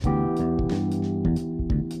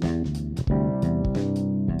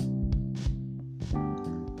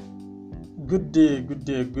Good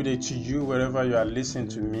day to you wherever you are listening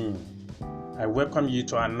to me. I welcome you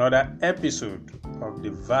to another episode of The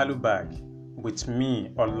Value Bag with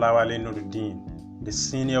me, Olawale Nuruddin, the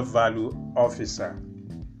Senior Value Officer.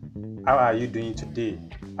 How are you doing today?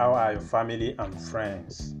 How are your family and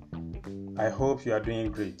friends? I hope you are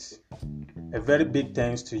doing great. A very big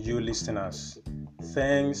thanks to you listeners.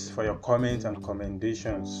 Thanks for your comments and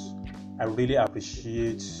commendations. I really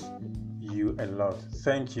appreciate you a lot.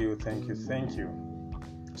 Thank you.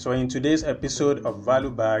 So in today's episode of Value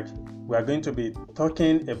Bag, we are going to be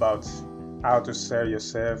talking about how to sell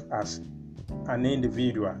yourself as an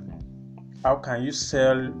individual. How can you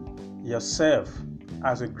sell yourself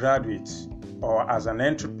as a graduate or as an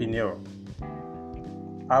entrepreneur?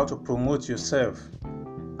 How to promote yourself,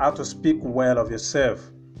 how to speak well of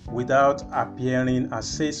yourself without appearing as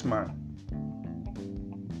salesman,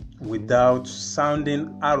 without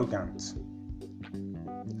sounding arrogant.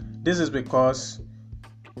 This is because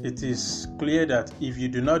it is clear that if you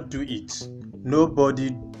do not do it,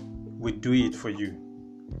 nobody will do it for you.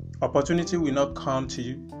 Opportunity will not come to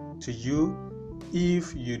you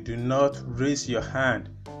if you do not raise your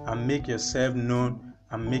hand and make yourself known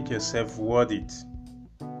and make yourself worth it.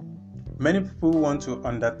 Many people want to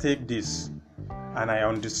undertake this, and I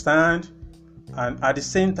understand, and at the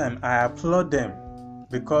same time I applaud them,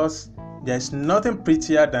 because there is nothing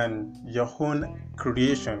prettier than your own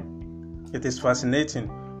creation. It is fascinating,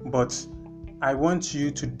 but I want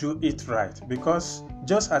you to do it right, because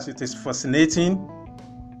just as it is fascinating,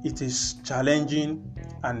 it is challenging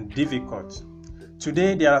and difficult.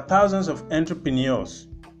 Today there are thousands of entrepreneurs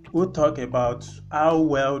who talk about how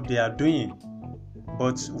well they are doing,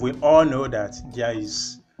 but we all know that there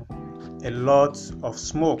is a lot of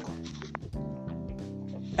smoke.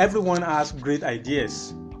 Everyone has great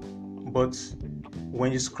ideas, but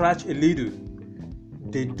when you scratch a little,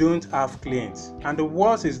 they don't have clients. And the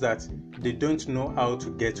worst is that they don't know how to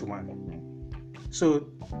get one. So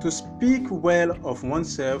to speak well of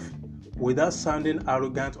oneself without sounding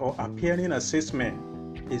arrogant or appearing as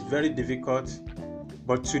salesman is very difficult.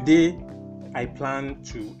 But today, I plan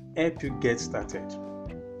to help you get started.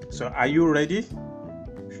 So are you ready?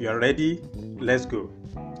 If you are ready, let's go.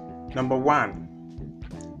 Number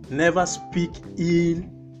 1, never speak ill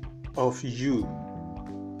of you.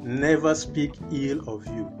 Never speak ill of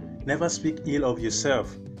you. Never speak ill of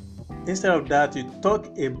yourself. Instead of that, you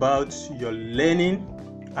talk about your learning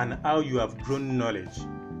and how you have grown knowledge,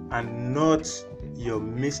 and not your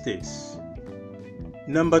mistakes.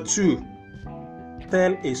 Number 2,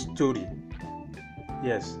 tell a story.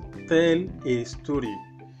 Yes, tell a story.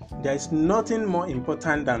 There is nothing more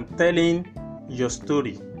important than telling your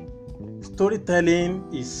story. Storytelling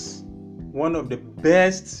is one of the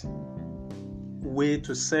best way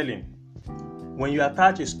to selling. When you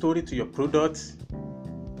attach a story to your product,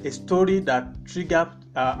 a story that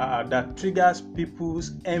triggers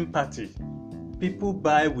people's empathy, people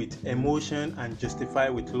buy with emotion and justify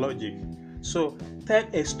with logic. So tell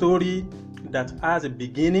a story that has a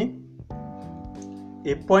beginning,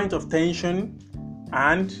 a point of tension,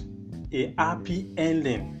 and a happy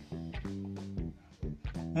ending.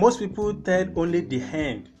 Most people tell only the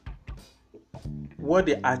end, what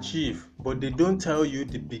they achieve, but they don't tell you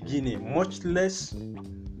the beginning, much less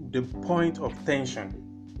the point of tension.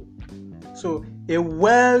 So a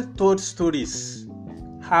well-told stories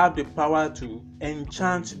have the power to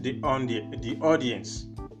enchant the audience,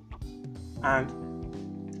 and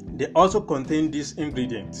they also contain these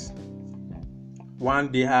ingredients.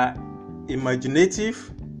 1, they are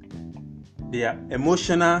imaginative, they are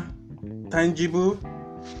emotional, tangible,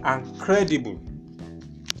 and credible.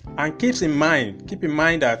 And keep in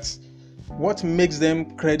mind that what makes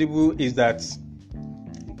them credible is that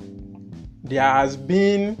there has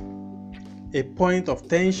been a point of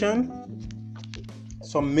tension,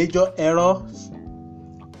 some major errors,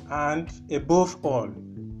 and above all,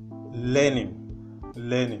 learning.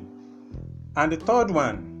 And the third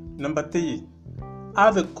one, number 3,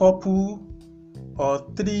 have a couple or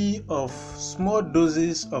 3 of small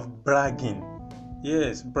doses of bragging.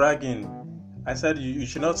 Yes, bragging. I said you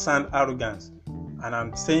should not sound arrogant, and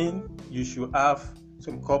I'm saying you should have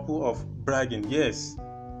some couple of bragging. Yes,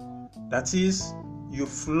 that is, you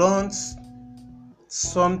flaunt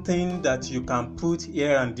something that you can put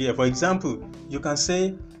here and there. For example, you can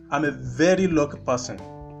say, I'm a very lucky person,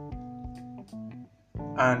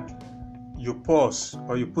 and you pause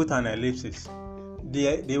or you put an ellipsis.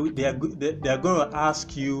 They are going to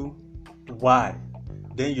ask you why.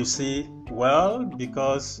 Then you say, well,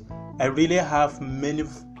 because I really have many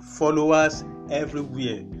followers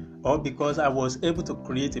everywhere, or because I was able to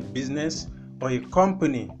create a business or a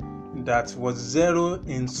company that was zero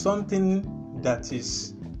in something that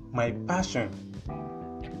is my passion.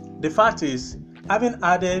 The fact is, having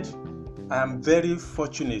added, I am very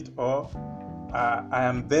fortunate, or I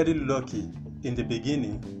am very lucky in the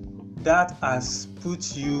beginning, that has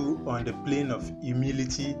put you on the plane of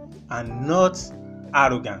humility and not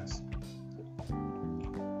arrogance.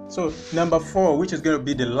 So, number 4, which is going to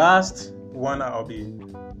be the last one I'll be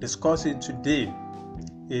discussing today,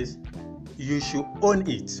 is you should own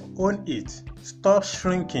it. Own it. Stop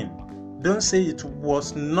shrinking. Don't say it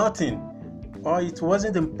was nothing or it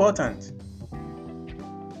wasn't important.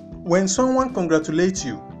 When someone congratulates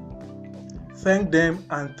you, thank them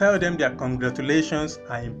and tell them their congratulations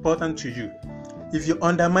are important to you. If you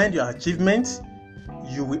undermine your achievements,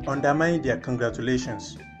 you will undermine their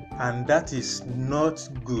congratulations, and that is not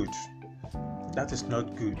good. That is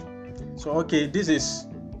not good. So, okay, this is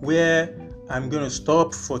where I'm going to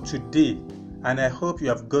stop for today, and I hope you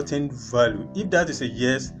have gotten value. If that is a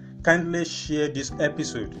yes, kindly share this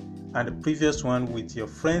episode and the previous one with your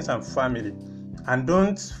friends and family. And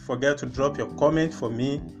don't forget to drop your comment for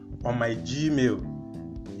me on my Gmail,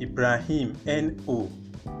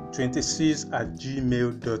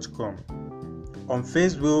 ibrahimno26@gmail.com. On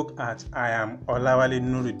Facebook at I am Olawale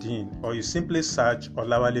Nuruddin, or you simply search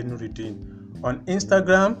Olawale Nuruddin. On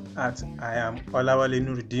Instagram at I am Olawale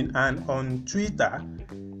Nuruddin, and on Twitter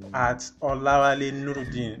at Olawale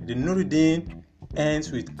Nuruddin. The Nuruddin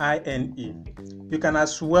ends with INE. You can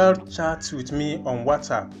as well chat with me on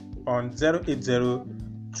WhatsApp on 080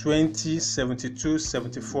 20 72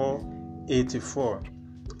 74 84.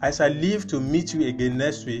 As I live to meet you again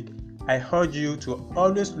next week, I urge you to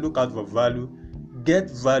always look out for value,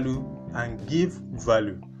 get value, and give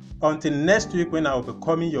value. Until next week, when I will be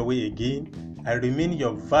coming your way again, I remain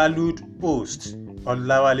your valued host,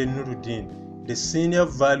 Olawale Nuruddin, the Senior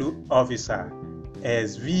Value Officer,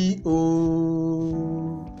 SVO.